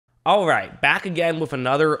All right, back again with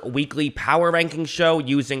another weekly power ranking show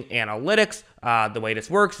using analytics. The way this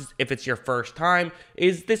works, is if it's your first time,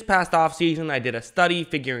 is this past offseason I did a study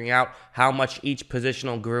figuring out how much each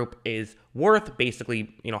positional group is worth.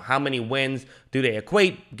 Basically, how many wins do they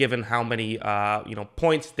equate, given how many,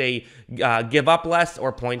 points they give up less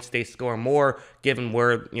or points they score more, given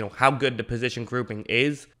where, how good the position grouping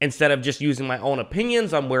is. Instead of just using my own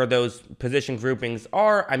opinions on where those position groupings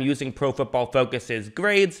are, I'm using Pro Football Focus's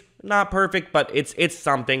grades. Not perfect, but it's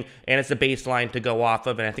something, and it's a baseline to go off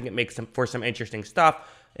of, and I think it makes for some interesting stuff.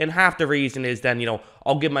 And half the reason is then,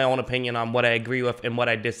 I'll give my own opinion on what I agree with and what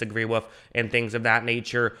I disagree with and things of that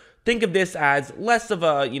nature. Think of this as less of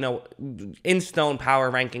a, in-stone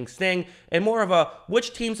power rankings thing and more of a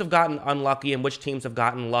which teams have gotten unlucky and which teams have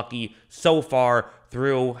gotten lucky so far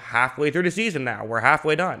through halfway through the season now. We're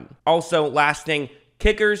halfway done. Also, last thing,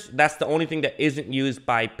 kickers, that's the only thing that isn't used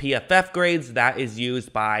by PFF grades. That is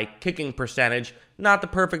used by kicking percentage. Not the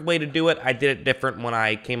perfect way to do it. I did it different when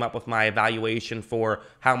I came up with my evaluation for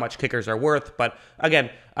how much kickers are worth. But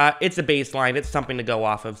again, it's a baseline. It's something to go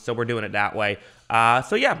off of, so we're doing it that way.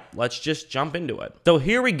 So yeah, let's just jump into it. So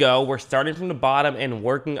here we go. We're starting from the bottom and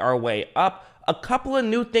working our way up. A couple of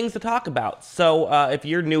new things to talk about. So if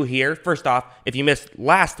you're new here, first off, if you missed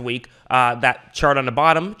last week, that chart on the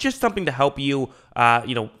bottom, just something to help you,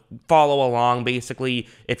 follow along. Basically,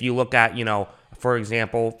 if you look at, for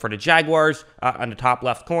example, for the Jaguars, on the top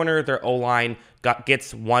left corner, their O-line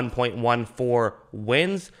gets 1.14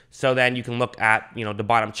 wins. So then you can look at, the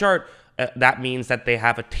bottom chart. That means that they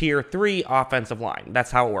have a tier 3 offensive line.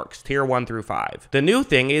 That's how it works, tier 1 through 5. The new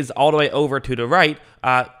thing is all the way over to the right.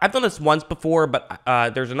 I've done this once before, but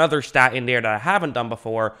there's another stat in there that I haven't done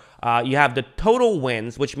before. You have the total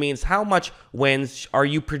wins, which means how much wins are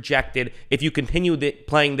you projected if you continue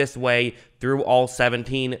playing this way through all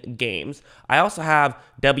 17 games. I also have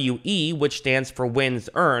WE, which stands for wins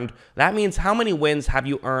earned. That means how many wins have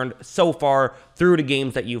you earned so far through the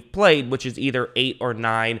games that you've played, which is either 8 or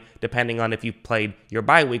 9, depending on if you've played your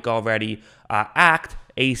bye week already. ACT,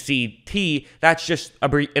 ACT, that's just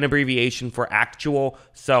an abbreviation for actual,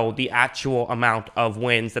 so the actual amount of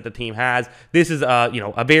wins that the team has. This is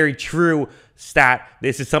a very true stat.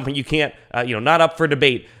 This is something you can't, not up for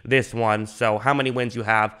debate, this one. So how many wins you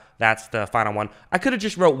have, that's the final one. I could have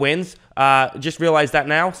just wrote wins, just realized that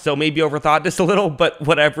now, so maybe overthought this a little, but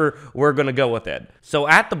whatever, we're going to go with it. So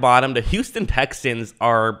at the bottom, the Houston Texans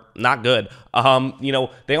are not good.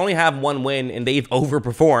 They only have one win, and they've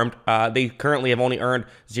overperformed. They currently have only earned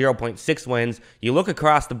 0.6 wins. You look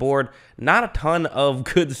across the board, not a ton of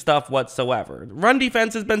good stuff whatsoever. Run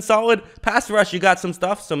defense has been solid. Pass rush, you got some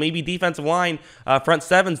stuff, so maybe defensive line, front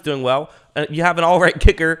seven's doing well. You have an all-right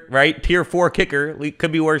kicker, right? Tier 4 kicker.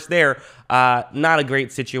 Could be worse there. Not a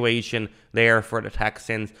great situation there for the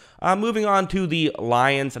Texans. Moving on to the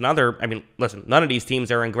Lions. Listen, none of these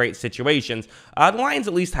teams are in great situations. The Lions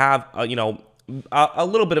at least have, a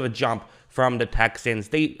little bit of a jump from the Texans.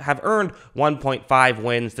 They have earned 1.5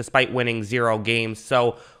 wins despite winning 0 games.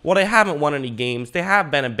 So while they haven't won any games, they have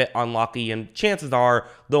been a bit unlucky, and chances are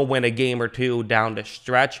they'll win a game or two down the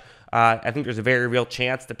stretch. I think there's a very real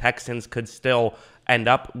chance the Texans could still end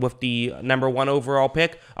up with the number 1 overall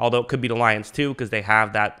pick, although it could be the Lions too, because they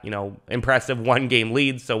have that, impressive 1-game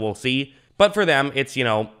lead, so we'll see. But for them, it's,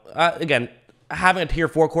 again, having a tier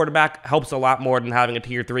 4 quarterback helps a lot more than having a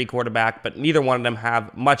tier 3 quarterback, but neither one of them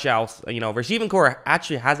have much else. Receiving core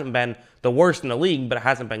actually hasn't been the worst in the league, but it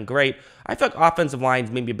hasn't been great. I feel like offensive line's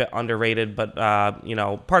maybe a bit underrated, but, part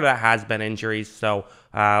of that has been injuries, so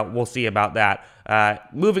we'll see about that.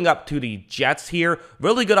 Moving up to the Jets here,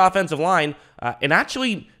 really good offensive line, and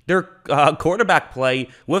actually their quarterback play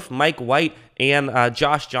with Mike White and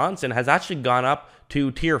Josh Johnson has actually gone up to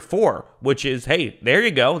tier 4, which is, hey, there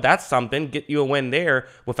you go. That's something. Get you a win there.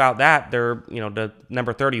 Without that, they're, the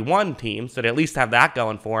number 31 team, so they at least have that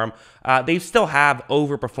going for them. They still have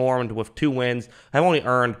overperformed with 2 wins, have only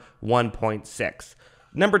earned 1.6.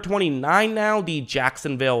 Number 29 now, the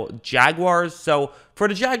Jacksonville Jaguars. So for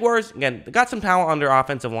the Jaguars, again, they got some talent on their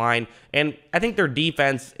offensive line, and I think their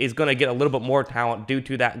defense is going to get a little bit more talent due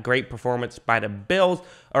to that great performance by the Bills,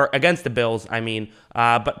 or against the Bills,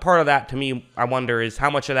 But part of that, to me, I wonder, is how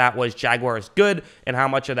much of that was Jaguars good and how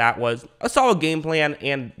much of that was a solid game plan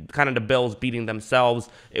and kind of the Bills beating themselves.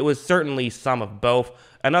 It was certainly some of both.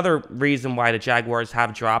 Another reason why the Jaguars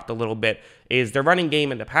have dropped a little bit is their running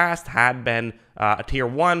game in the past had been a tier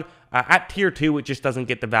 1. At tier 2, it just doesn't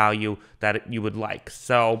get the value that you would like.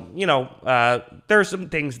 So, there's some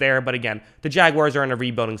things there. But again, the Jaguars are in a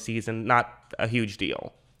rebuilding season, not a huge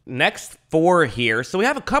deal. next 4 here. So we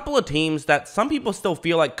have a couple of teams that some people still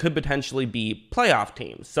feel like could potentially be playoff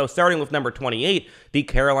teams. So starting with number 28, the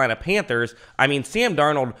Carolina Panthers. I mean, Sam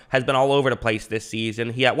Darnold has been all over the place this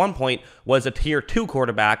season. He at one point was a tier 2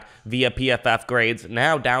 quarterback via PFF grades,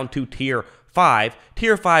 now down to tier 5.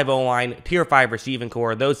 Tier 5 O-line, tier 5 receiving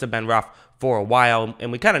core. Those have been rough for a while,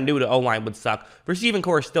 and we kind of knew the O-line would suck. Receiving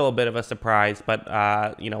core is still a bit of a surprise,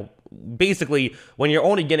 but, basically, when you're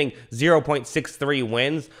only getting 0.63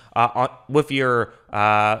 wins with your,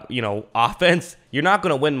 offense, you're not going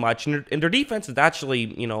to win much. And their defense is actually,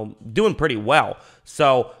 doing pretty well.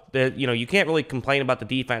 So, you can't really complain about the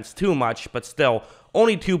defense too much, but still,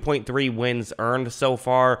 only 2.3 wins earned so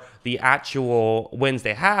far. The actual wins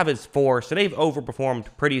they have is 4, so they've overperformed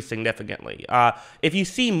pretty significantly. If you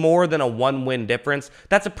see more than a 1-win difference,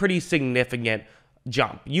 that's a pretty significant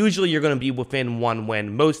jump. Usually you're going to be within 1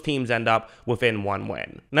 win. Most teams end up within 1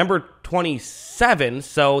 win. Number 27,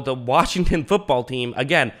 so the Washington football team,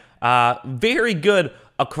 again, very good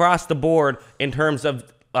across the board in terms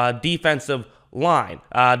of defensive line.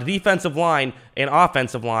 The defensive line and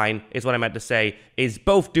offensive line is what I meant to say, is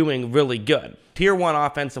both doing really good. Tier 1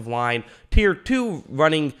 offensive line, tier 2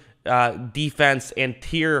 running defense, and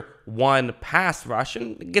tier 1 pass rush,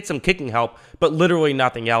 and get some kicking help, but literally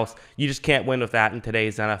nothing else. You just can't win with that in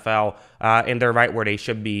today's NFL, and they're right where they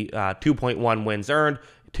should be. 2.1 wins earned,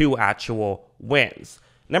 2 actual wins.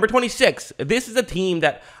 Number 26, this is a team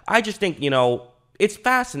that I just think, it's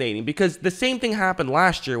fascinating because the same thing happened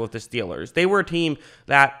last year with the Steelers. They were a team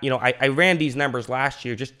that, I ran these numbers last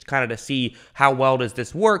year just kind of to see how well does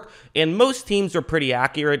this work. And most teams are pretty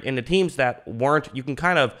accurate, and the teams that weren't, you can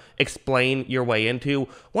kind of explain your way into.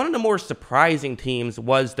 One of the more surprising teams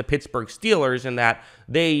was the Pittsburgh Steelers in that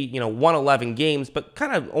they, won 11 games, but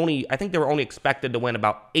kind of only, I think they were only expected to win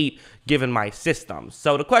about 8 given my system.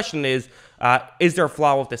 So the question is there a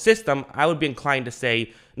flaw with the system? I would be inclined to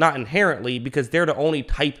say not inherently, because they're the only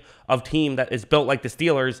type of team that is built like the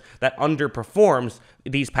Steelers that underperforms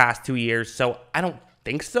these past 2 years. So I don't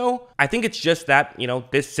think so. I think it's just that,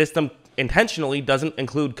 this system intentionally doesn't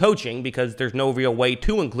include coaching because there's no real way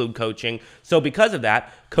to include coaching. So because of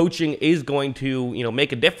that, coaching is going to,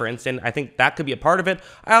 make a difference, and I think that could be a part of it.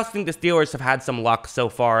 I also think the Steelers have had some luck so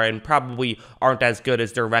far and probably aren't as good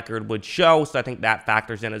as their record would show, so I think that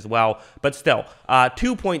factors in as well. But still,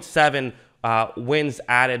 2.7 wins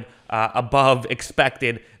added above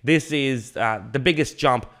expected. This is the biggest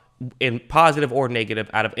jump in positive or negative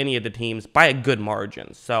out of any of the teams by a good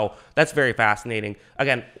margin. So that's very fascinating.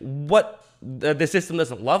 Again, what the system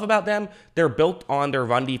doesn't love about them, they're built on their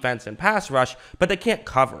run defense and pass rush, but they can't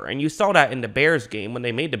cover. And you saw that in the Bears game when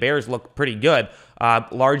they made the Bears look pretty good,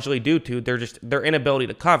 largely due to their inability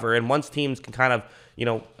to cover. And once teams can kind of,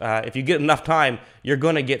 if you get enough time, you're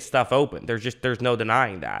going to get stuff open. There's no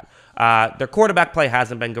denying that. Their quarterback play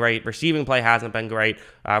hasn't been great. Receiving play hasn't been great.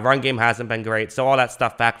 Run game hasn't been great. So all that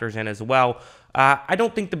stuff factors in as well. I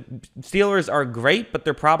don't think the Steelers are great, but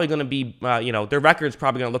they're probably going to be, their record's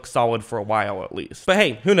probably going to look solid for a while at least. But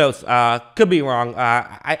hey, who knows? Could be wrong.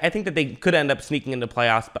 I think that they could end up sneaking into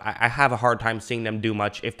playoffs, but I have a hard time seeing them do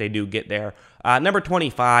much if they do get there. Number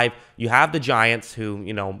 25, you have the Giants who,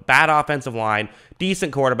 bad offensive line,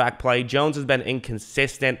 decent quarterback play. Jones has been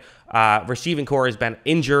inconsistent. Receiving core has been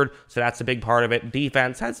injured, so that's a big part of it.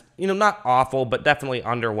 Defense has, not awful, but definitely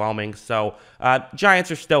underwhelming. So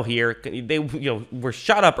Giants are still here. They, were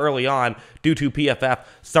shot up early on due to PFF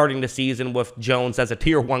starting the season with Jones as a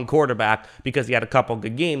tier 1 quarterback because he had a couple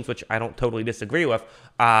good games, which I don't totally disagree with.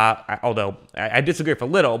 Although I disagree with a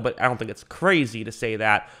little, but I don't think it's crazy to say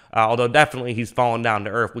that. Although definitely he's fallen down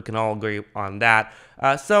to earth. We can all agree on that.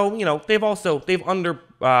 So they've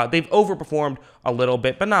overperformed a little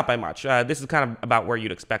bit, but not by much. This is kind of about where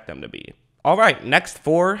you'd expect them to be. All right, next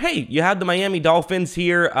 4. Hey, you have the Miami Dolphins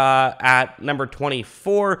here at number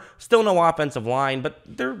 24. Still no offensive line, but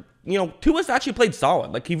they're, Tua's actually played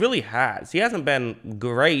solid. Like, he really has. He hasn't been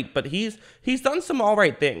great, but he's done some all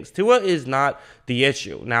right things. Tua is not the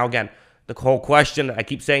issue. Now, again, the whole question, I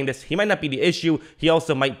keep saying this, he might not be the issue. He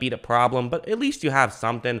also might be the problem, but at least you have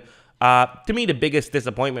something. To me, the biggest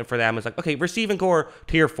disappointment for them is okay, receiving core,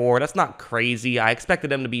 tier 4, that's not crazy. I expected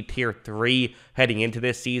them to be tier 3 heading into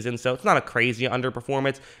this season, so it's not a crazy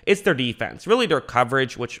underperformance. It's their defense. Really their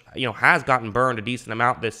coverage, which, has gotten burned a decent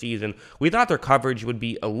amount this season. We thought their coverage would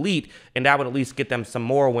be elite, and that would at least get them some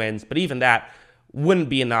more wins, but even that wouldn't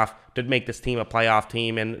be enough to make this team a playoff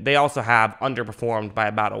team, and they also have underperformed by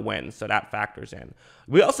about a win, so that factors in.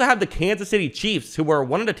 We also have the Kansas City Chiefs, who are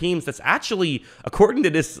one of the teams that's actually, according to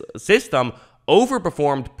this system,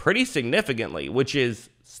 overperformed pretty significantly, which is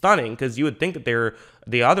stunning because you would think that they're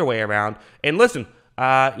the other way around. And listen,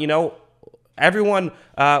 You know, everyone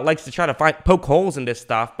likes to try to poke holes in this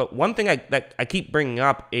stuff, but one thing that I keep bringing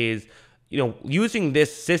up is, you know, using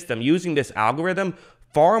this system, using this algorithm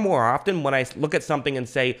far more often when I look at something and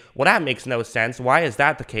say, well, that makes no sense. Why is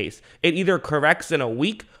that the case? It either corrects in a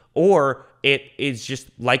week or it is just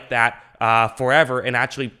like that forever and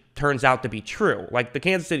actually turns out to be true. Like the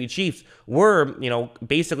Kansas City Chiefs were, you know,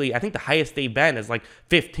 basically, I think the highest they've been is like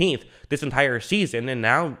 15th this entire season, and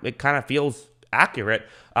now it kind of feels accurate.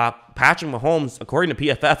 Patrick Mahomes, according to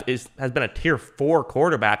PFF, has been a tier 4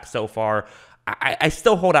 quarterback so far. I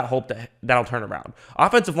still hold out hope that'll turn around.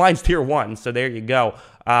 Offensive line's tier 1, so there you go.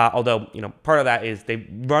 Although, you know, part of that is they've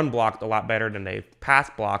run blocked a lot better than they've pass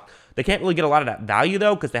blocked. They can't really get a lot of that value,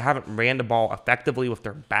 though, because they haven't ran the ball effectively with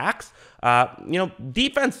their backs. You know,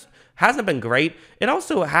 defense hasn't been great. It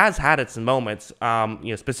also has had its moments,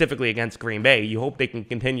 you know, specifically against Green Bay. You hope they can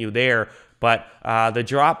continue there. But the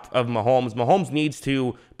drop of Mahomes needs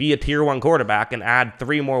to be a tier 1 quarterback and add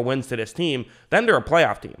 3 more wins to this team. Then they're a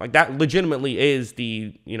playoff team. Like that legitimately is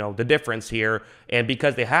the difference here. And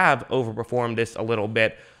because they have overperformed this a little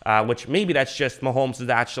bit, which maybe that's just Mahomes has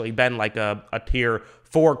actually been like a tier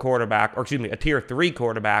 4 quarterback, or excuse me, a tier 3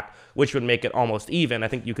 quarterback, which would make it almost even. I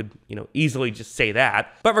think you could, you know, easily just say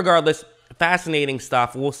that. But regardless, fascinating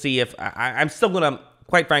stuff. We'll see if I'm still gonna.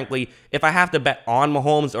 Quite frankly, if I have to bet on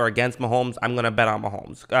Mahomes or against Mahomes, I'm going to bet on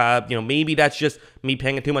Mahomes. You know, maybe that's just me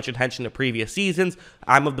paying too much attention to previous seasons.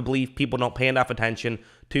 I'm of the belief people don't pay enough attention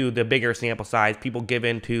to the bigger sample size. People give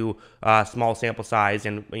in to small sample size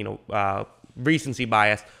and, you know, recency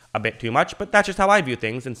bias a bit too much, but that's just how I view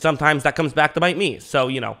things, and sometimes that comes back to bite me. So,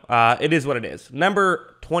 you know, it is what it is.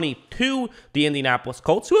 Number 22, the Indianapolis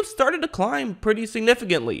Colts, who have started to climb pretty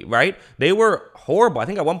significantly, right? They were horrible. I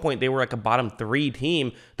think at one point they were like a bottom 3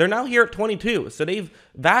 team. They're now here at 22, so they've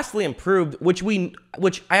vastly improved,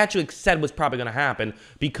 which I actually said was probably going to happen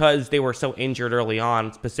because they were so injured early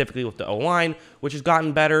on, specifically with the O-line, which has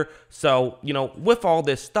gotten better. So, you know, with all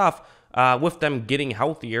this stuff, with them getting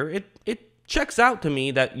healthier, it checks out to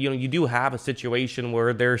me that, you know, you do have a situation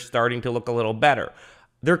where they're starting to look a little better.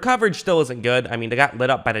 Their coverage still isn't good. I mean, they got lit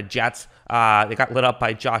up by the Jets. They got lit up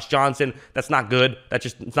by Josh Johnson. That's not good.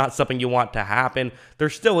 It's not something you want to happen. There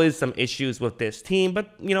still is some issues with this team, but,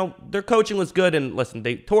 you know, their coaching was good. And listen,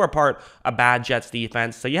 they tore apart a bad Jets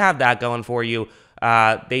defense, so you have that going for you.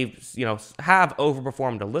 They've, you know, have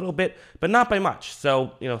overperformed a little bit, but not by much.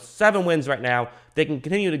 So, you know, 7 wins right now. They can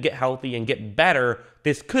continue to get healthy and get better.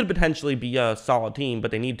 This could potentially be a solid team,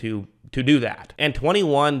 but they need to do that. And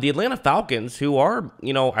 21, the Atlanta Falcons, who are,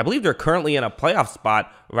 you know, I believe they're currently in a playoff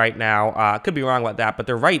spot right now. Could be wrong about that, but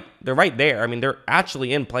they're right there. I mean, they're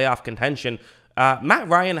actually in playoff contention. Matt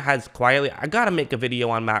Ryan has quietly, I gotta make a video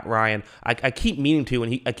on Matt Ryan. I keep meaning to,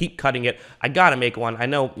 and I keep cutting it. I gotta make one. I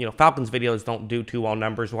know, you know, Falcons videos don't do too well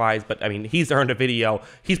numbers wise, but I mean, he's earned a video.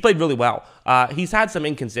 He's played really well. He's had some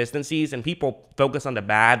inconsistencies, and people focus on the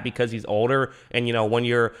bad because he's older. And, you know, when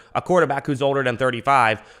you're a quarterback who's older than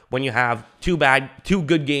 35, when you have 2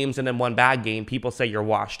 good games and then 1 bad game, people say you're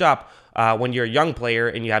washed up. When you're a young player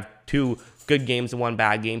and you have 2 good games and 1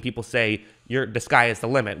 bad game, people say the sky is the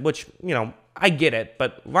limit, which, you know, I get it,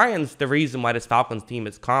 but Ryan's the reason why this Falcons team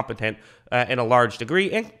is competent in a large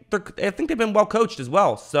degree, and I think they've been well coached as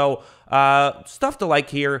well. So stuff to like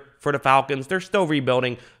here for the Falcons. They're still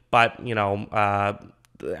rebuilding, but, you know,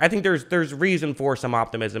 I think there's reason for some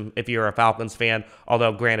optimism if you're a Falcons fan.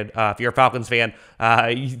 Although, granted, if you're a Falcons fan,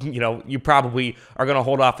 you know, you probably are going to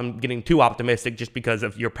hold off from getting too optimistic just because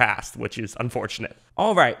of your past, which is unfortunate.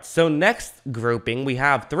 All right, so next grouping, we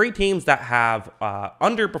have 3 teams that have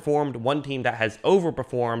underperformed, 1 team that has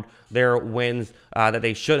overperformed their wins that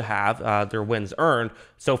they should have, their wins earned.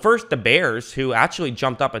 So first, the Bears, who actually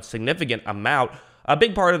jumped up a significant amount. A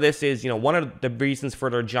big part of this is, you know, one of the reasons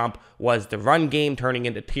for their jump was the run game turning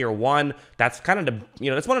into tier 1. That's kind of the,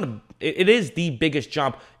 you know, that's one of the, it is the biggest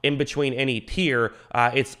jump in between any tier.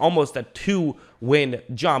 It's almost a 2-win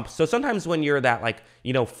jump. So sometimes when you're that, like,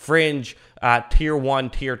 you know, fringe tier 1,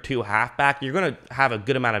 tier 2 halfback, you're going to have a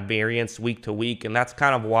good amount of variance week to week. And that's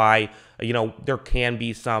kind of why, you know, there can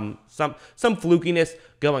be some flukiness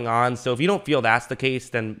going on. So if you don't feel that's the case,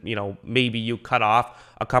 then, you know, maybe you cut off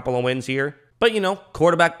a couple of wins here. But, you know,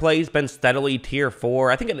 quarterback play's been steadily tier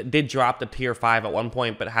 4. I think it did drop to tier 5 at one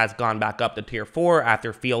point, but has gone back up to tier 4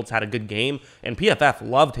 after Fields had a good game. And PFF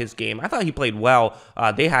loved his game. I thought he played well.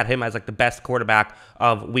 They had him as like the best quarterback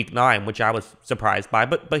of week 9, which I was surprised by.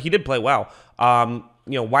 But he did play well. You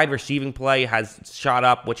know, wide receiving play has shot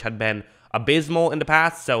up, which had been abysmal in the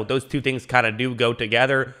past. So those 2 things kind of do go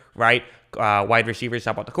together, right? Wide receivers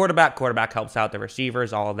help out the quarterback helps out the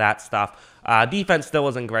receivers, all of that stuff. Defense still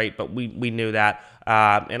isn't great, but we knew that.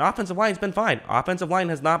 And offensive line's been fine. Offensive line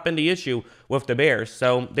has not been the issue with the Bears.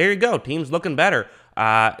 So there you go. Team's looking better.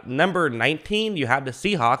 Number 19, you have the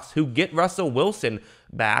Seahawks, who get Russell Wilson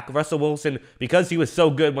back. Russell Wilson, because he was so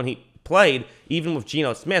good when he played, even with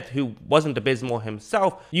Geno Smith, who wasn't abysmal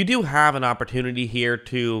himself, you do have an opportunity here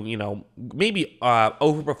to, maybe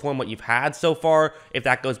overperform what you've had so far. If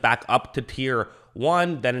that goes back up to tier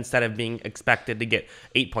 1, then instead of being expected to get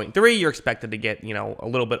 8.3, you're expected to get, a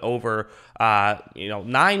little bit over,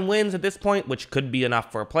 9 wins at this point, which could be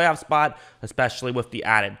enough for a playoff spot, especially with the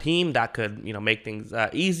added team. That could, make things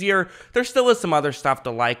easier. There still is some other stuff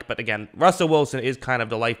to like, but again, Russell Wilson is kind of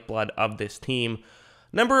the lifeblood of this team.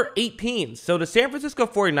 Number 18, so the San Francisco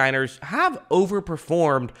 49ers have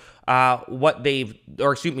overperformed they've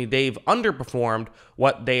underperformed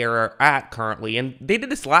what they are at currently. And they did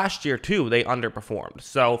this last year too, they underperformed.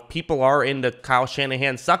 So if people are in the Kyle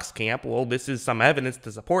Shanahan sucks camp, well, this is some evidence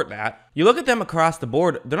to support that. You look at them across the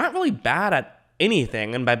board, they're not really bad at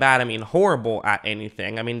anything, and by bad I mean horrible at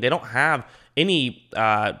anything. I mean, they don't have any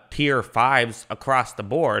tier 5s across the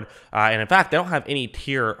board, and in fact they don't have any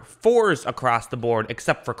tier 4s across the board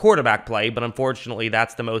except for quarterback play, but unfortunately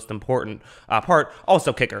that's the most important part.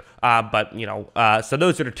 Also kicker, so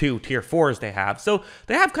those are the 2 tier 4s they have. So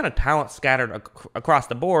they have kind of talent scattered across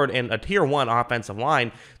the board and a tier 1 offensive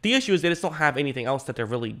line. The issue is they just don't have anything else that they're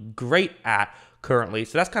really great at currently,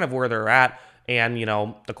 so that's kind of where they're at. And,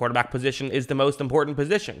 the quarterback position is the most important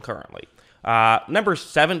position currently. Number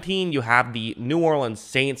 17, you have the New Orleans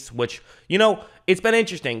Saints, which, it's been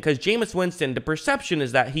interesting because Jameis Winston, the perception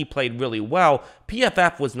is that he played really well.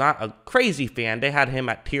 PFF was not a crazy fan. They had him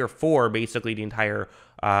at tier 4 basically the entire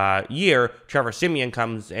year. Trevor Siemian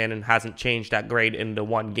comes in and hasn't changed that grade in the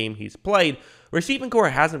 1 game he's played. Receiving core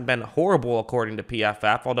hasn't been horrible according to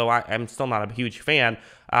PFF, although I'm still not a huge fan.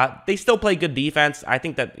 They still play good defense. I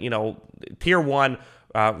think that, tier 1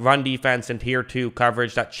 run defense and tier 2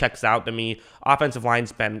 coverage, that checks out to me. Offensive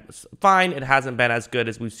line's been fine. It hasn't been as good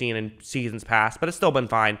as we've seen in seasons past, but it's still been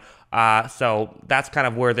fine. So that's kind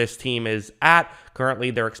of where this team is at.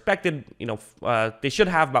 Currently, they're expected, they should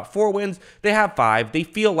have about 4 wins. They have 5. They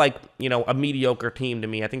feel like, a mediocre team to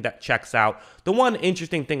me. I think that checks out. The one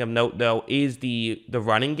interesting thing of note, though, is the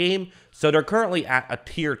running game. So they're currently at a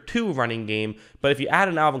tier 2 running game, but if you add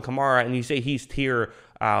an Alvin Kamara and you say he's tier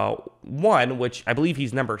 1, which I believe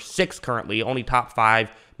he's number 6 currently, only top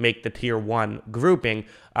 5 make the tier 1 grouping.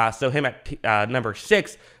 So him at number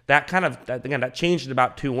 6, that changed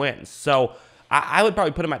about 2 wins. So I would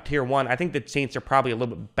probably put him at tier 1. I think the Saints are probably a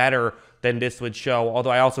little bit better than this would show,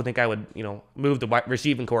 although I also think I would, move the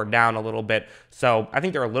receiving core down a little bit. So I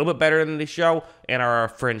think they're a little bit better than they show and are a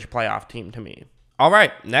fringe playoff team to me. All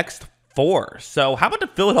right, next 4. So how about the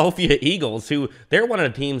Philadelphia Eagles, who they're one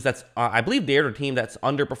of the teams that's, I believe they're the team that's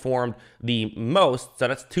underperformed the most. So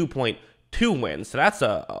that's 2.2 wins. So that's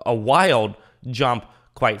a wild jump,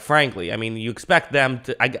 quite frankly. I mean, you expect them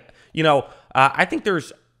to, I think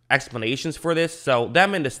there's explanations for this. So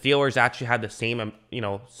them and the Steelers actually had the same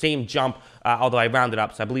jump, although I rounded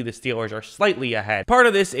up, so I believe the Steelers are slightly ahead. Part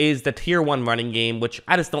of this is the tier 1 running game, which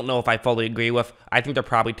I just don't know if I fully agree with. I think they're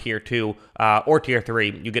probably tier 2 or tier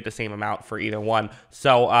 3. You get the same amount for either one.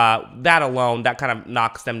 So that alone, that kind of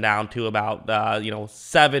knocks them down to about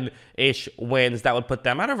 7-ish wins. That would put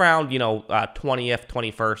them at around 20th,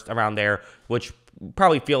 21st, around there, which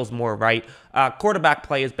probably feels more right. Quarterback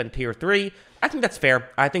play has been tier 3. I think that's fair.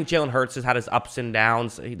 I think Jalen Hurts has had his ups and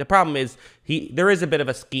downs. The problem is there is a bit of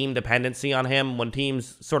a scheme dependency on him. When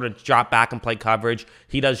teams sort of drop back and play coverage,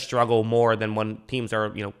 he does struggle more than when teams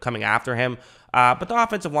are coming after him. But the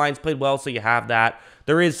offensive line's played well, so you have that.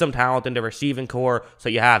 There is some talent in the receiving core, so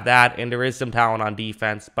you have that, and there is some talent on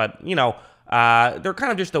defense. But they're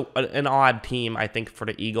kind of just an odd team, I think, for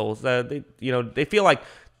the Eagles. They feel like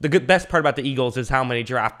the best part about the Eagles is how many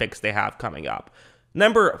draft picks they have coming up.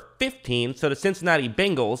 Number 15, so the Cincinnati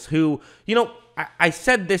Bengals, who, I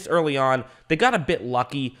said this early on, they got a bit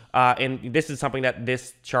lucky, and this is something that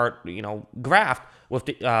this chart, graphed with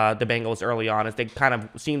the Bengals early on, as they kind of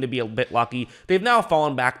seem to be a bit lucky. They've now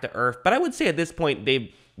fallen back to earth, but I would say at this point, they've,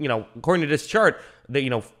 according to this chart,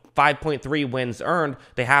 5.3 wins earned,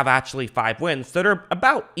 they have actually 5 wins, so they're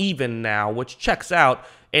about even now, which checks out,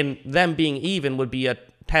 and them being even would be a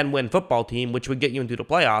 10-win football team, which would get you into the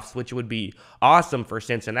playoffs, which would be awesome for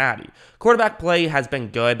Cincinnati. Quarterback play has been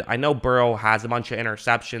good. I know Burrow has a bunch of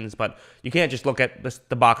interceptions, but you can't just look at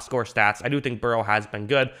the box score stats. I do think Burrow has been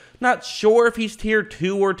good. Not sure if he's tier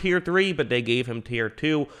 2 or tier 3, but they gave him tier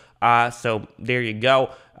 2. So there you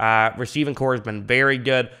go. Receiving core has been very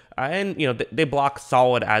good. And, they block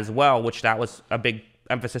solid as well, which that was a big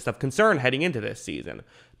emphasis of concern heading into this season.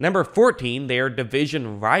 Number 14, their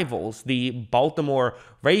division rivals, the Baltimore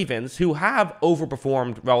Ravens, who have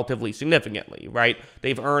overperformed relatively significantly, right?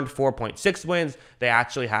 They've earned 4.6 wins. They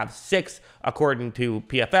actually have 6, according to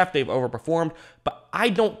PFF. They've overperformed, but I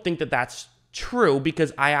don't think that that's true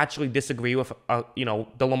because I actually disagree with, the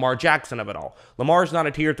Lamar Jackson of it all. Lamar's not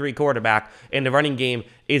a tier 3 quarterback, and the running game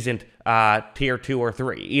isn't tier 2 or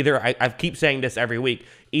 3. Either, I keep saying this every week,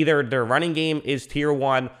 either their running game is tier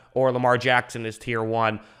 1 or Lamar Jackson is tier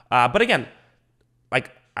 1. But again,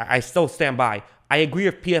 I still stand by. I agree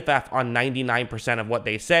with PFF on 99% of what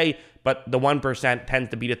they say, but the 1% tends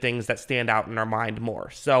to be the things that stand out in our mind more.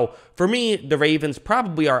 So for me, the Ravens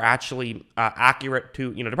probably are actually accurate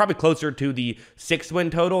to, they're probably closer to the 6-win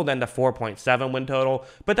total than the 4.7 win total,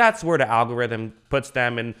 but that's where the algorithm puts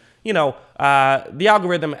them. And, the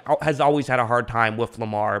algorithm has always had a hard time with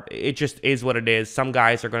Lamar. It just is what it is. Some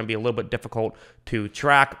guys are going to be a little bit difficult to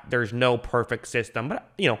track. There's no perfect system,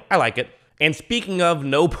 but, I like it. And speaking of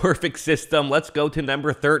no perfect system, let's go to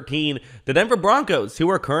number 13, the Denver Broncos, who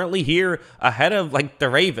are currently here ahead of the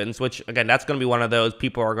Ravens, which again, that's going to be one of those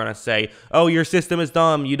people are going to say, oh, your system is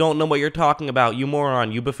dumb. You don't know what you're talking about. You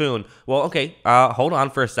moron, you buffoon. Well, okay, hold on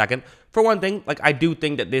for a second. For one thing, I do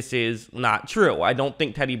think that this is not true. I don't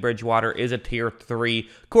think Teddy Bridgewater is a tier 3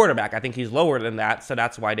 quarterback. I think he's lower than that, so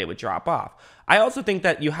that's why they would drop off. I also think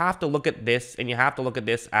that you have to look at this, and you have to look at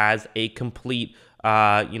this as a complete,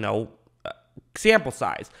 sample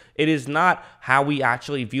size. It is not how we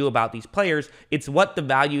actually view about these players. It's what the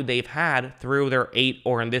value they've had through their 8,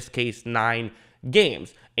 or in this case, 9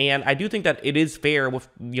 games. And I do think that it is fair with,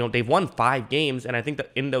 they've won 5 games, and I think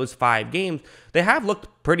that in those 5 games, they have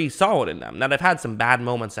looked pretty solid in them. Now, they've had some bad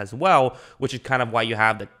moments as well, which is kind of why you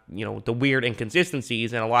have the weird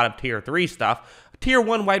inconsistencies and a lot of tier 3 stuff. Tier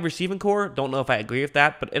 1 wide receiving core, don't know if I agree with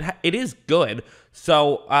that, but it is good.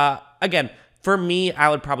 So, again, for me, I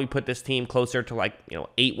would probably put this team closer to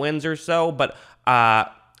 8 wins or so. But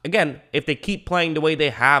again, if they keep playing the way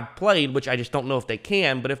they have played, which I just don't know if they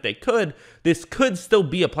can, but if they could, this could still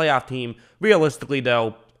be a playoff team. Realistically,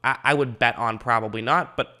 though, I would bet on probably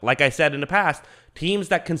not. But like I said in the past, teams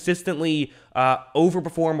that consistently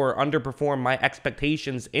overperform or underperform my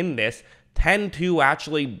expectations in this tend to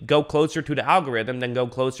actually go closer to the algorithm than go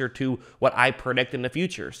closer to what I predict in the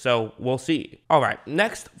future. So we'll see. All right,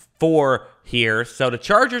 next 4 here. So the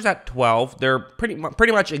Chargers at 12, they're pretty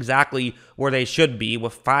much exactly where they should be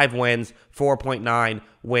with 5 wins, 4.9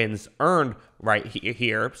 wins earned right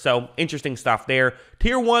here. So interesting stuff there.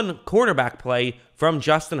 Tier 1 quarterback play from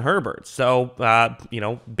Justin Herbert. So,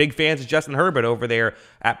 big fans of Justin Herbert over there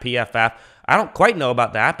at PFF. I don't quite know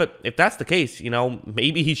about that, but if that's the case,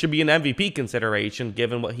 maybe he should be an MVP consideration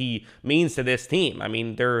given what he means to this team. I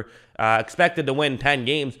mean, they're expected to win 10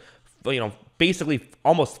 games. Basically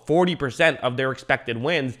almost 40% of their expected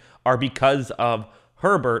wins are because of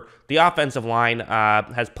Herbert. The offensive line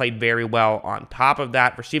has played very well on top of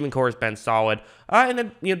that. Receiving core has been solid. And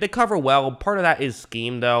then, they cover well. Part of that is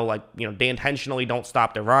scheme, though. They intentionally don't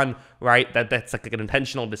stop the run, right? That's an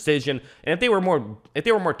intentional decision. And if they were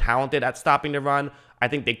more talented at stopping the run, I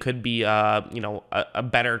think they could be, a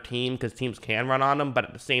better team because teams can run on them. But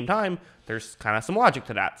at the same time, there's kind of some logic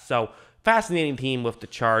to that. So fascinating team with the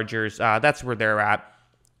Chargers. That's where they're at.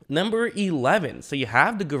 Number 11, so you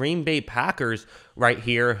have the Green Bay Packers right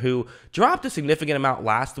here who dropped a significant amount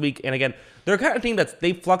last week. And again, they're kind of team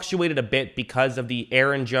they fluctuated a bit because of the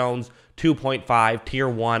Aaron Jones 2.5 tier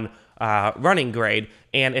 1 running grade.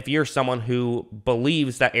 And if you're someone who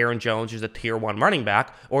believes that Aaron Jones is a tier 1 running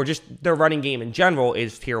back, or just their running game in general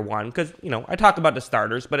is tier 1, because, I talk about the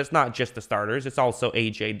starters, but it's not just the starters, it's also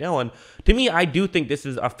A.J. Dillon. To me, I do think this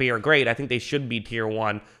is a fair grade. I think they should be tier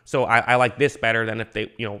 1, so I like this better than if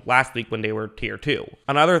they, last week when they were tier 2.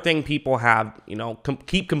 Another thing people have,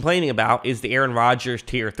 keep complaining about is the Aaron Rodgers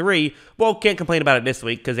tier 3. Well, can't complain about it this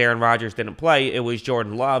week because Aaron Rodgers didn't play. It was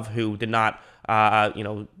Jordan Love who did not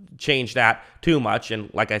change that too much.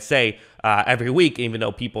 And like I say, every week, even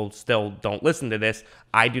though people still don't listen to this,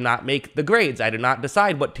 I do not make the grades. I do not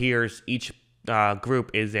decide what tiers each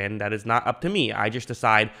group is in. That is not up to me. I just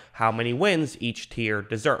decide how many wins each tier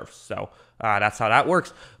deserves. So that's how that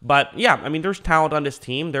works. But yeah, I mean, there's talent on this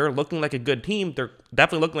team. They're looking like a good team. They're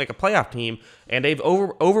definitely looking like a playoff team, and they've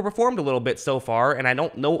overperformed a little bit so far. And I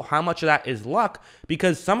don't know how much of that is luck,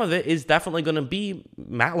 because some of it is definitely going to be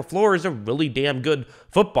Matt LaFleur is a really damn good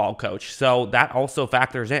football coach. So that also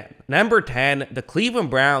factors in. Number 10, the Cleveland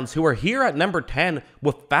Browns, who are here at number 10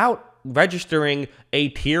 without registering a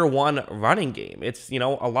tier 1 running game. It's, a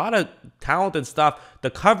lot of talented stuff. The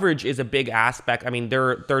coverage is a big aspect. I mean,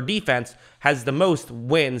 their defense has the most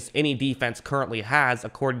wins any defense currently has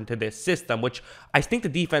according to this system, which I think the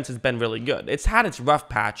defense has been really good. It's had its rough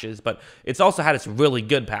patches, but it's also had its really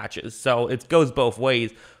good patches. So it goes both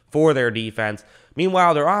ways for their defense.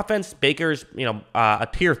 Meanwhile, their offense, Baker's, been a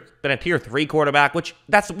tier 3 quarterback, which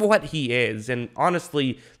that's what he is. And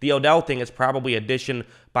honestly, the Odell thing is probably addition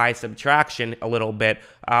by subtraction a little bit.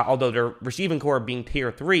 Although their receiving core being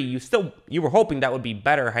tier 3, you were hoping that would be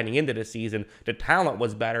better heading into the season. The talent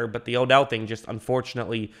was better, but the Odell thing just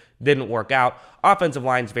unfortunately didn't work out. Offensive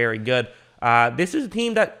line's very good. This is a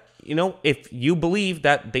team that, if you believe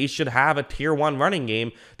that they should have a tier 1 running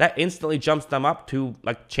game, that instantly jumps them up to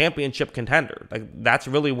like championship contender. Like that's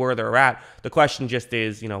really where they're at. The question just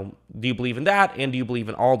is, do you believe in that? And do you believe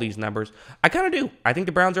in all these numbers? I kind of do. I think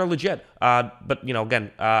the Browns are legit. But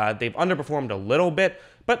again, they've underperformed a little bit,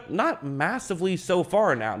 but not massively so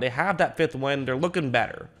far now. They have that 5th win. They're looking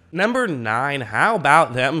better. Number 9, how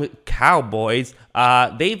about them Cowboys?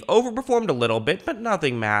 They've overperformed a little bit, but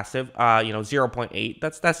nothing massive.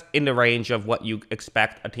 0.8. That's in the range of what you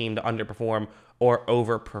expect a team to underperform or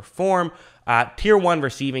overperform. Tier 1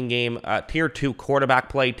 receiving game, tier 2 quarterback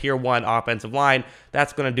play, tier 1 offensive line.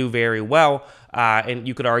 That's going to do very well. And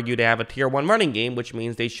you could argue they have a tier 1 running game, which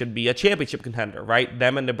means they should be a championship contender, right?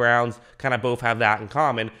 Them and the Browns kind of both have that in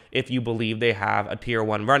common if you believe they have a tier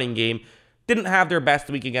 1 running game. Didn't have their best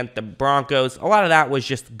week against the Broncos. A lot of that was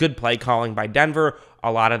just good play calling by Denver.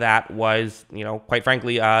 A lot of that was, quite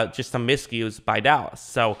frankly, just some miscues by Dallas.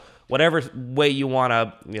 So whatever way you want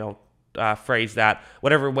to, phrase that,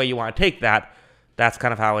 whatever way you want to take that, that's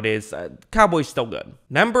kind of how it is. Cowboys still good.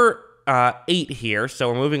 Number 8 here. So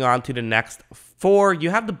we're moving on to the next 4. You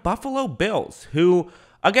have the Buffalo Bills, who,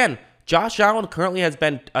 again, Josh Allen currently has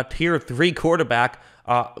been a tier 3 quarterback.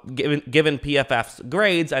 Given PFF's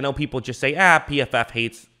grades. I know people just say, PFF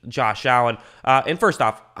hates Josh Allen. And first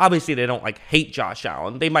off, obviously they don't hate Josh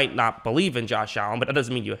Allen. They might not believe in Josh Allen, but that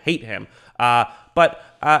doesn't mean you hate him. But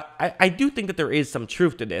I do think that there is some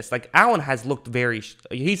truth to this. Like Allen has looked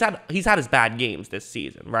he's had his bad games this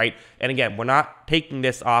season, right? And again, we're not taking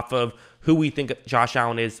this off of who we think Josh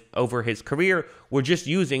Allen is over his career. We're just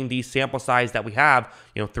using the sample size that we have,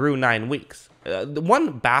 through 9 weeks. The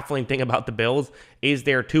one baffling thing about the Bills is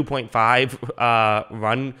their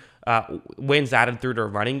 2.5 wins added through their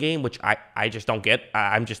running game, which I just don't get.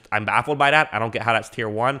 I'm baffled by that. I don't get how that's tier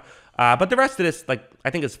 1. But the rest of this,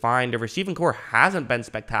 I think is fine. The receiving core hasn't been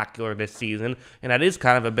spectacular this season, and that is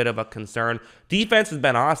kind of a bit of a concern. Defense has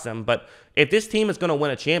been awesome, but if this team is going to win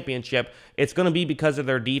a championship, it's going to be because of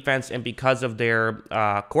their defense and because of their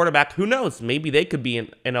quarterback. Who knows? Maybe they could be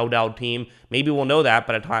an Odell team. Maybe we'll know that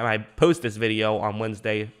by the time I post this video on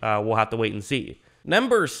Wednesday. We'll have to wait and see.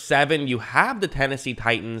 Number 7, you have the Tennessee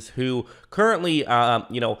Titans, who currently,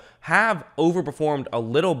 have overperformed a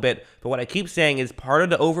little bit. But what I keep saying is part of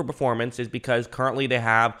the overperformance is because currently they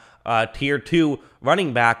have a tier 2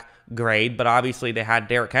 running back grade, but obviously they had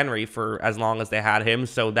Derrick Henry for as long as they had him,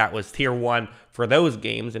 so that was tier 1 for those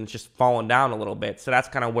games, and it's just fallen down a little bit. So that's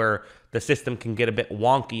kind of where the system can get a bit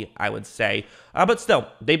wonky, I would say. But still,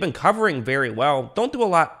 they've been covering very well. Don't do a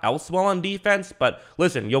lot else well on defense, but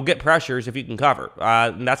listen, you'll get pressures if you can cover.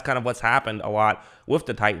 And that's kind of what's happened a lot with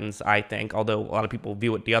the Titans, I think, although a lot of people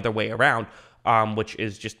view it the other way around, which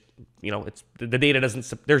is just, it's the data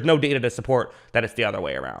there's no data to support that it's the other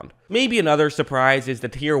way around. Maybe another surprise is the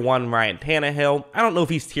tier 1 Ryan Tannehill. I don't know if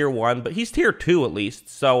he's tier 1, but he's tier 2 at least.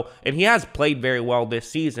 So, and he has played very well this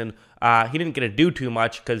season. He didn't get to do too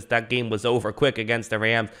much because that game was over quick against the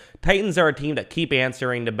Rams. Titans are a team that keep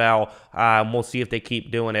answering the bell. We'll see if they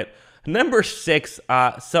keep doing it. Number 6,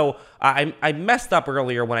 I messed up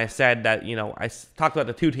earlier when I said that, I talked about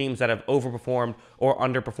the 2 teams that have overperformed or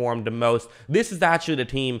underperformed the most. This is actually the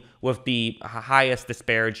team with the highest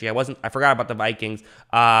disparity. I forgot about the Vikings.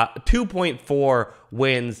 2.4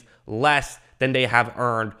 wins less than they have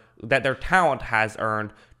earned, that their talent has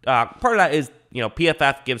earned. Part of that is,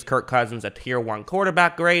 PFF gives Kirk Cousins a tier 1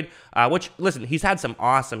 quarterback grade, which, listen, he's had some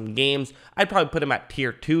awesome games. I'd probably put him at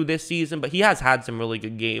tier 2 this season, but he has had some really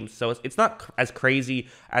good games, so it's not as crazy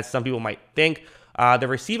as some people might think. The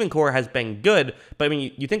receiving core has been good, but I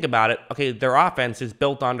mean, you think about it, okay, their offense is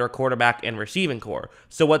built on their quarterback and receiving core.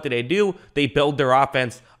 So what do? They build their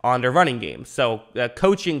offense on their running game. So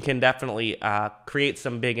coaching can definitely create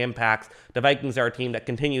some big impacts. The Vikings are a team that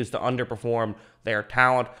continues to underperform their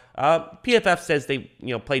talent. PFF says they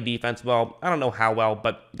play defense well. I don't know how well,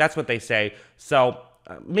 but that's what they say. So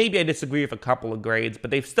maybe I disagree with a couple of grades, but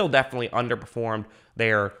they've still definitely underperformed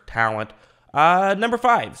their talent. Number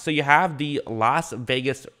 5, so you have the Las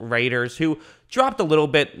Vegas Raiders, who dropped a little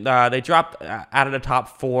bit. They dropped out of the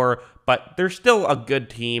top 4, but they're still a good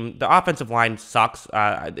team. The offensive line sucks.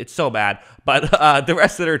 It's so bad, but the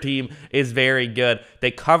rest of their team is very good.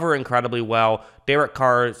 They cover incredibly well. Derek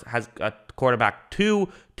Carr has a quarterback 2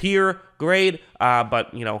 tier grade,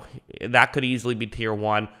 but that could easily be tier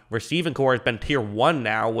 1. Receiving core has been tier 1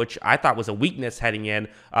 now, which I thought was a weakness heading in,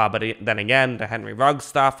 but then again, the Henry Ruggs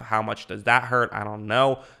stuff, how much does that hurt? I don't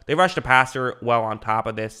know. They rushed the passer well on top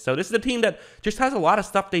of this, so this is a team that just has a lot of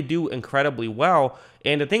stuff they do incredibly well,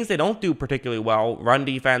 and the things they don't do particularly well, run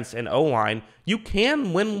defense and O-line, you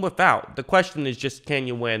can win without. The question is just, can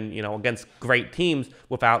you win, against great teams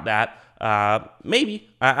without that? Maybe.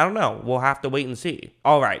 I don't know. We'll have to wait and see.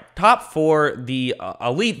 All right. Top 4, the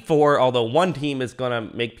Elite 4, although one team is going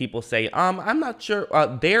to make people say, I'm not sure.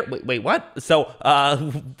 Wait, what? So,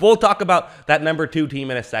 we'll talk about that number 2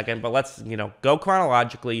 team in a second, but let's, go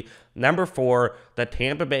chronologically. Number 4, the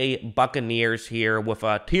Tampa Bay Buccaneers here with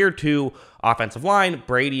a tier 2 offensive line.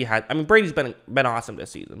 Brady's been awesome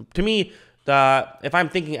this season. To me, if I'm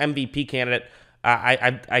thinking MVP candidate,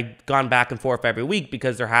 I've gone back and forth every week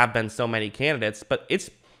because there have been so many candidates, but it's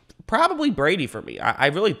probably Brady for me. I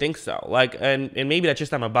really think so. And maybe that's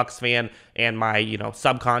just I'm a Bucs fan and my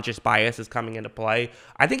subconscious bias is coming into play.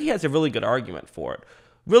 I think he has a really good argument for it.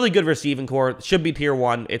 Really good receiving core. Should be tier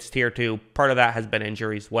 1. It's tier 2. Part of that has been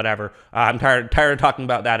injuries, whatever. I'm tired of talking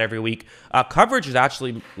about that every week. Coverage has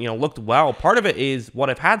actually, looked well. Part of it is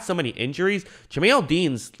what I've had so many injuries. Jamel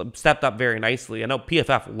Dean's stepped up very nicely. I know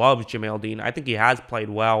PFF loves Jamel Dean. I think he has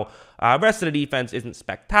played well. Rest of the defense isn't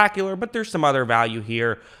spectacular, but there's some other value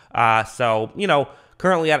here.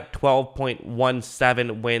 Currently at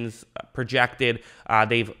 12.17 wins projected.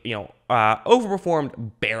 They've,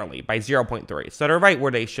 overperformed barely by 0.3. So they're right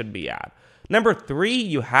where they should be at. Number 3,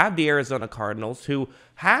 you have the Arizona Cardinals, who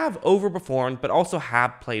have overperformed but also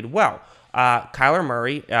have played well. Kyler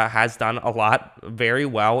Murray has done a lot very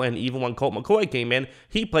well, and even when Colt McCoy came in,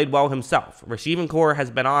 he played well himself. Receiving core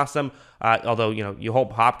has been awesome, although you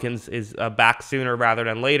hope Hopkins is back sooner rather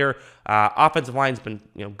than later. Offensive line's been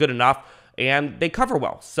good enough, and they cover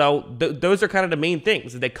well. So those are kind of the main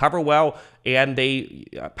things. They cover well and they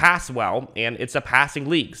pass well, and it's a passing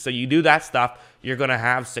league. So you do that stuff, you're going to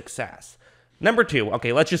have success. Number 2,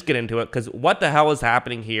 okay, let's just get into it, because what the hell is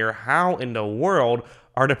happening here? How in the world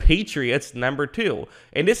are the Patriots number 2?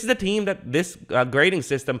 And this is a team that this grading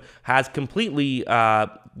system has completely,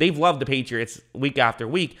 they've loved the Patriots week after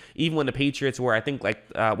week, even when the Patriots were, I think,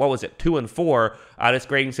 2 and 4, this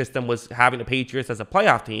grading system was having the Patriots as a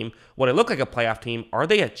playoff team. Would it look like a playoff team? Are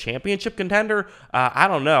they a championship contender? I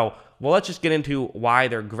don't know. Well, let's just get into why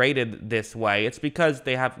they're graded this way. It's because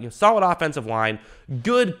they have solid offensive line,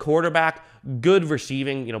 good quarterback, good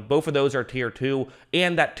receiving. Both of those are tier 2,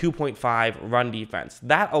 and that 2.5 run defense.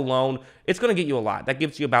 That alone, it's going to get you a lot. That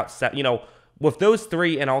gives you about, with those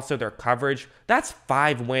 3 and also their coverage, that's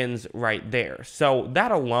 5 wins right there. So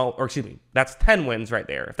that alone, that's 10 wins right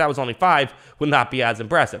there. If that was only 5, would not be as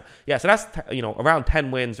impressive. Yeah, so that's, around 10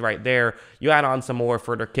 wins right there. You add on some more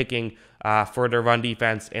for their kicking, for their run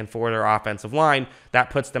defense, and for their offensive line.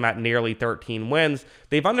 That puts them at nearly 13 wins.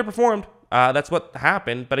 They've underperformed. That's what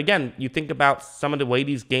happened. But again, you think about some of the way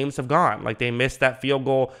these games have gone. Like, they missed that field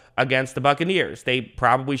goal against the Buccaneers. They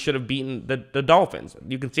probably should have beaten the Dolphins.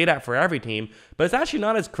 You can say that for every team, but it's actually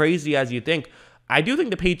not as crazy as you think. I do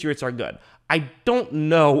think the Patriots are good. I don't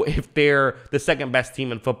know if they're the second best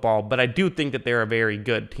team in football, but I do think that they're a very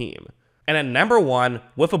good team. And at number 1,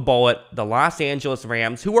 with a bullet, the Los Angeles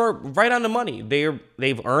Rams, who are right on the money.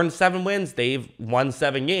 They've earned 7 wins. They've won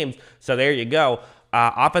 7 games. So there you go.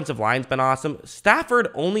 Offensive line's been awesome. Stafford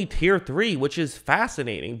only tier 3, which is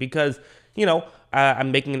fascinating because,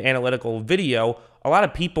 I'm making an analytical video. A lot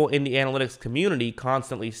of people in the analytics community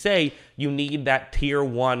constantly say you need that tier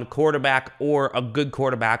 1 quarterback or a good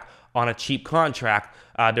quarterback on a cheap contract.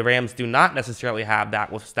 The Rams do not necessarily have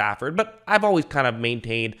that with Stafford, but I've always kind of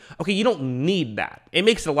maintained, okay, you don't need that. It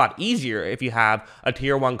makes it a lot easier if you have a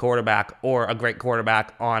tier 1 quarterback or a great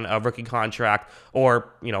quarterback on a rookie contract,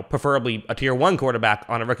 or, preferably a tier 1 quarterback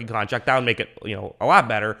on a rookie contract. That would make it, a lot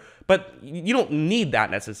better. But you don't need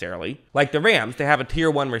that necessarily. Like the Rams, they have a tier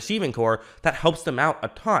 1 receiving core that helps them out a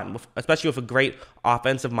ton, especially with a great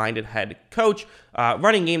offensive-minded head coach,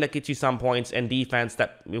 running game that gets you some points, and defense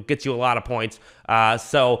that gets you a lot of points.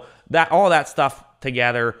 So that all that stuff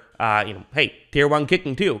together, hey, tier 1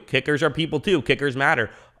 kicking too. Kickers are people too. Kickers matter.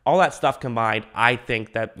 All that stuff combined, I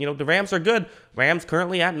think that, the Rams are good. Rams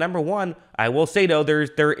currently at number 1. I will say, though,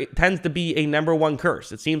 there tends to be a number 1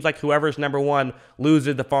 curse. It seems like whoever's number 1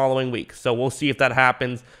 loses the following week. So we'll see if that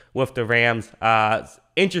happens with the Rams.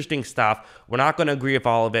 Interesting stuff. We're not going to agree with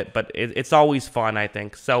all of it, but it's always fun, I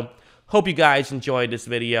think. So hope you guys enjoyed this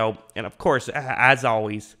video. And, of course, as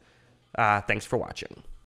always, thanks for watching.